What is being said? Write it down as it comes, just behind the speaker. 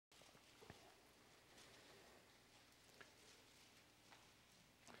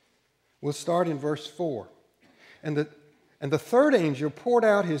We'll start in verse 4. And the third angel poured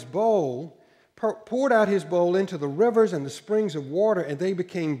out his bowl into the rivers and the springs of water, and they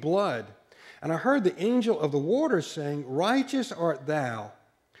became blood. And I heard the angel of the waters saying, Righteous art thou,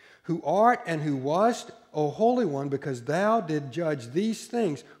 who art and who wast, O Holy One, because thou did judge these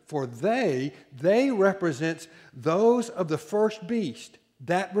things. For they represent those of the first beast,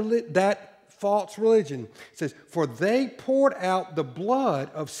 that false religion. It says, For they poured out the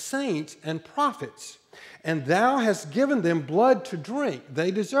blood of saints and prophets, and thou hast given them blood to drink.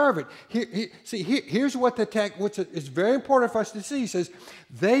 They deserve it. Here's what the text, it's very important for us to see. He says,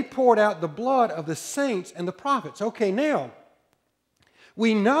 they poured out the blood of the saints and the prophets. Okay, now,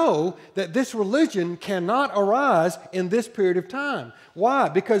 we know that this religion cannot arise in this period of time. Why?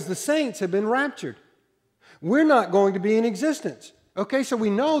 Because the saints have been raptured. We're not going to be in existence. Okay, so we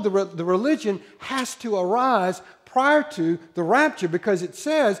know the religion has to arise prior to the rapture, because it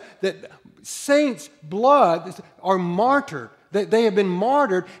says that saints' blood are martyred, that they have been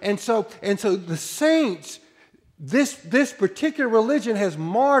martyred, and so the saints, this particular religion has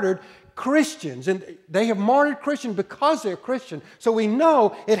martyred Christians, and they have martyred Christians because they're Christian. So we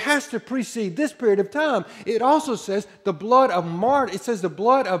know it has to precede this period of time. It also says the blood of martyrs. It says the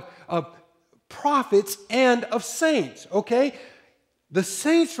blood of prophets and of saints. Okay, the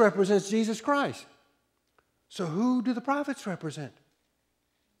saints represents Jesus Christ. So who do the prophets represent?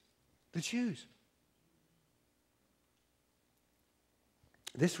 The Jews.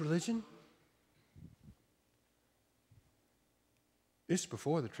 This religion is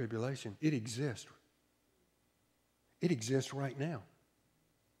before the tribulation. It exists. It exists right now.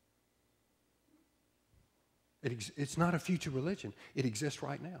 It's not a future religion. It exists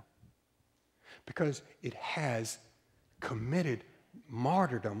right now. Because it has committed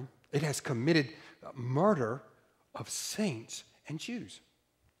martyrdom. It has committed murder of saints and Jews.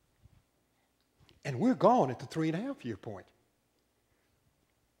 And we're gone at the 3.5-year point.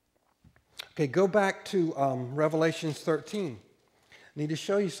 Okay, go back to Revelation 13. I need to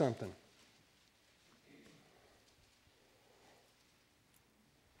show you something.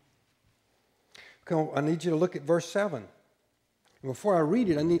 Okay, I need you to look at verse 7. Before I read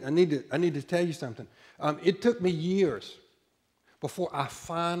it, I need to tell you something. It took me years before I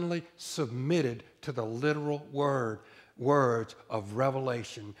finally submitted to the literal words of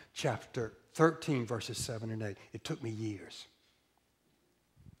Revelation chapter 13, verses 7 and 8. It took me years.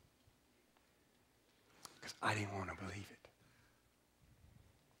 Because I didn't want to believe it.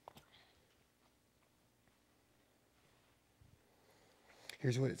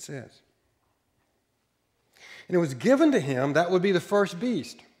 Here's what it says. And it was given to him, that would be the first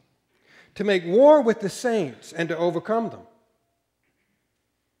beast, to make war with the saints and to overcome them.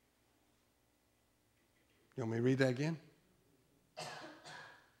 You want me to read that again?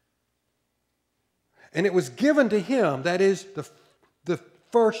 And it was given to him, that is the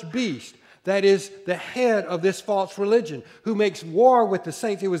first beast, that is the head of this false religion, who makes war with the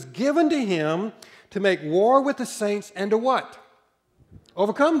saints. It was given to him to make war with the saints and to what?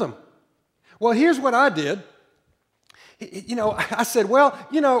 Overcome them. Well, here's what I did. I said,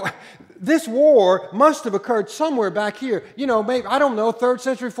 this war must have occurred somewhere back here. Maybe, I don't know, 3rd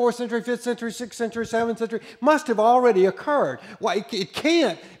century, 4th century, 5th century, 6th century, 7th century. Must have already occurred. Well, it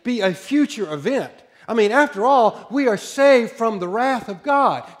can't be a future event. I mean, after all, we are saved from the wrath of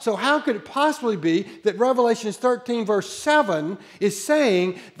God. So how could it possibly be that Revelation 13, verse 7 is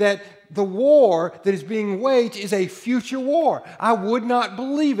saying that the war that is being waged is a future war? I would not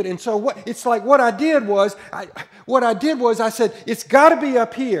believe it. And so what I did was I said, it's got to be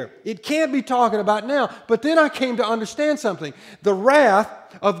up here. It can't be talking about now. But then I came to understand something. The wrath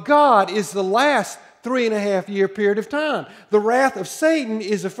of God is the last 3.5-year period of time. The wrath of Satan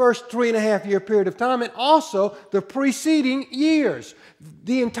is the first 3.5-year period of time, and also the preceding years.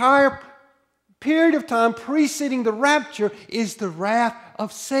 The entire period of time preceding the rapture is the wrath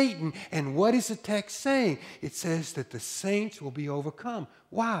of Satan. And what is the text saying? It says that the saints will be overcome.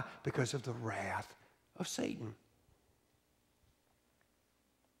 Why? Because of the wrath of Satan.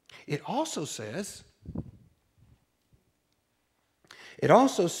 It also says,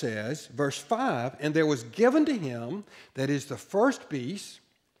 verse 5, and there was given to him, that is the first beast,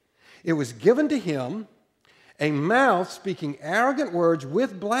 it was given to him a mouth speaking arrogant words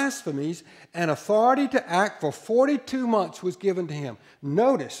with blasphemies, and authority to act for 42 months was given to him.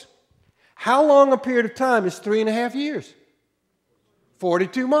 Notice, how long a period of time is 3.5 years?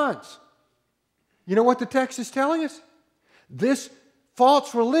 42 months. You know what the text is telling us? This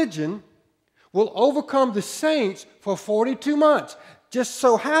false religion will overcome the saints for 42 months. Just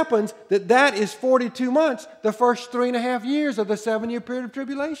so happens that is 42 months, the first 3.5 years of the 7-year period of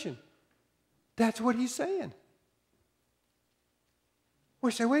tribulation. That's what he's saying.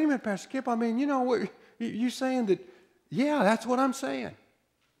 We say, wait a minute, Pastor Skip, I mean, you know, what you're saying that, yeah, that's what I'm saying.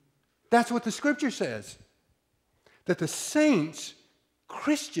 That's what the Scripture says. That the saints,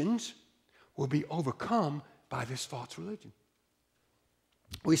 Christians, will be overcome by this false religion.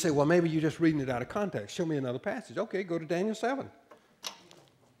 We say, well, maybe you're just reading it out of context. Show me another passage. Okay, go to Daniel 7.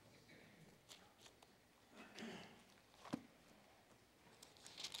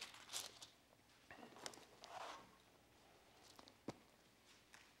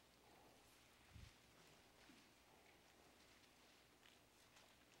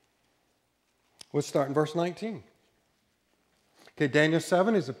 Let's start in verse 19. Okay, Daniel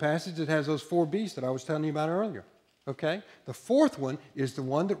 7 is the passage that has those 4 beasts that I was telling you about earlier. Okay? The 4th one is the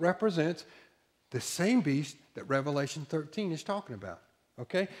one that represents the same beast that Revelation 13 is talking about.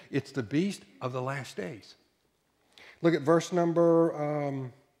 Okay? It's the beast of the last days. Look at verse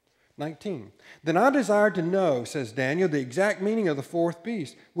number 19. Then I desired to know, says Daniel, the exact meaning of the 4th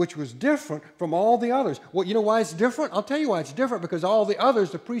beast, which was different from all the others. Well, you know why it's different? I'll tell you why it's different, because all the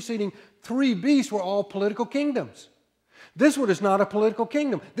others, the preceding 3 beasts, were all political kingdoms. This one is not a political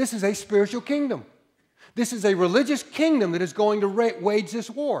kingdom. This is a spiritual kingdom. This is a religious kingdom that is going to wage this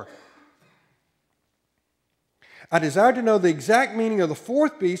war. I desired to know the exact meaning of the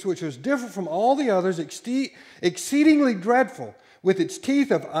 4th beast, which was different from all the others, exceedingly dreadful, with its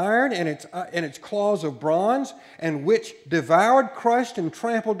teeth of iron and its claws of bronze, and which devoured, crushed, and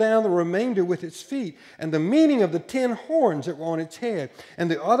trampled down the remainder with its feet, and the meaning of the 10 horns that were on its head,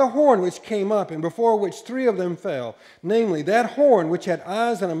 and the other horn which came up, and before which 3 of them fell, namely that horn which had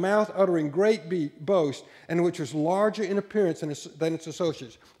eyes and a mouth uttering great boast, and which was larger in appearance than its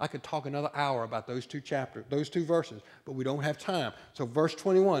associates. I could talk another hour about those 2 chapters, those 2 verses, but we don't have time. So verse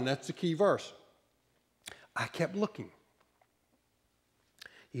 21, that's the key verse. I kept looking.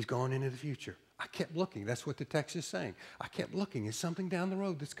 He's gone into the future. I kept looking. That's what the text is saying. I kept looking. There's something down the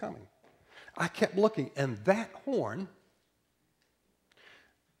road that's coming. I kept looking, and that horn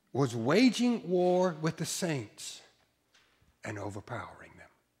was waging war with the saints and overpowering them.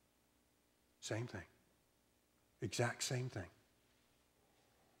 Same thing. Exact same thing.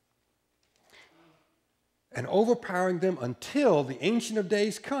 And overpowering them until the Ancient of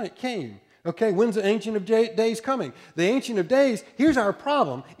Days came. Okay, when's the Ancient of Days coming? The Ancient of Days, here's our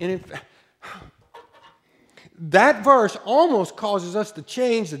problem. And that verse almost causes us to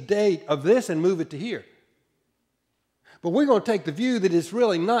change the date of this and move it to here. But we're going to take the view that it's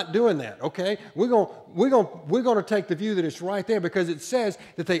really not doing that, okay? We're going to take the view that it's right there, because it says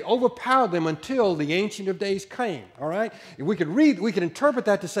that they overpowered them until the Ancient of Days came, all right? We could interpret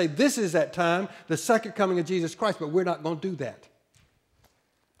that to say this is that time, the second coming of Jesus Christ, but we're not going to do that.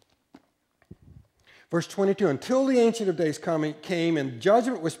 Verse 22, until the Ancient of Days came, and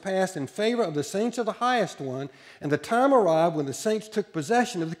judgment was passed in favor of the saints of the highest one, and the time arrived when the saints took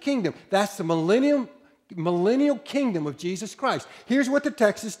possession of the kingdom. That's the millennial kingdom of Jesus Christ. Here's what the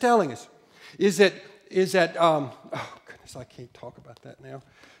text is telling us. Oh, goodness, I can't talk about that now.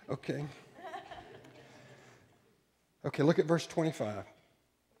 Okay. Okay, look at verse 25.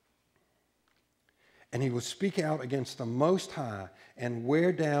 And he will speak out against the Most High and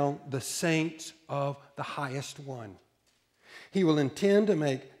wear down the saints of the highest one. He will intend to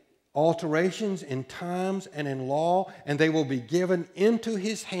make alterations in times and in law, and they will be given into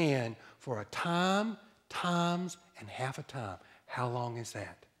his hand for a time, times, and half a time. How long is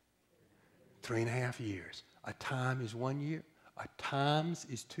that? 3.5 years. A time is 1 year, a times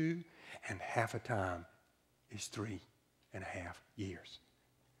is 2, and half a time is 3.5 years.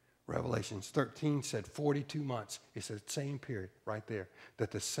 Revelations 13 said 42 months. It's the same period right there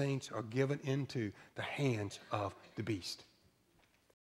that the saints are given into the hands of the beast.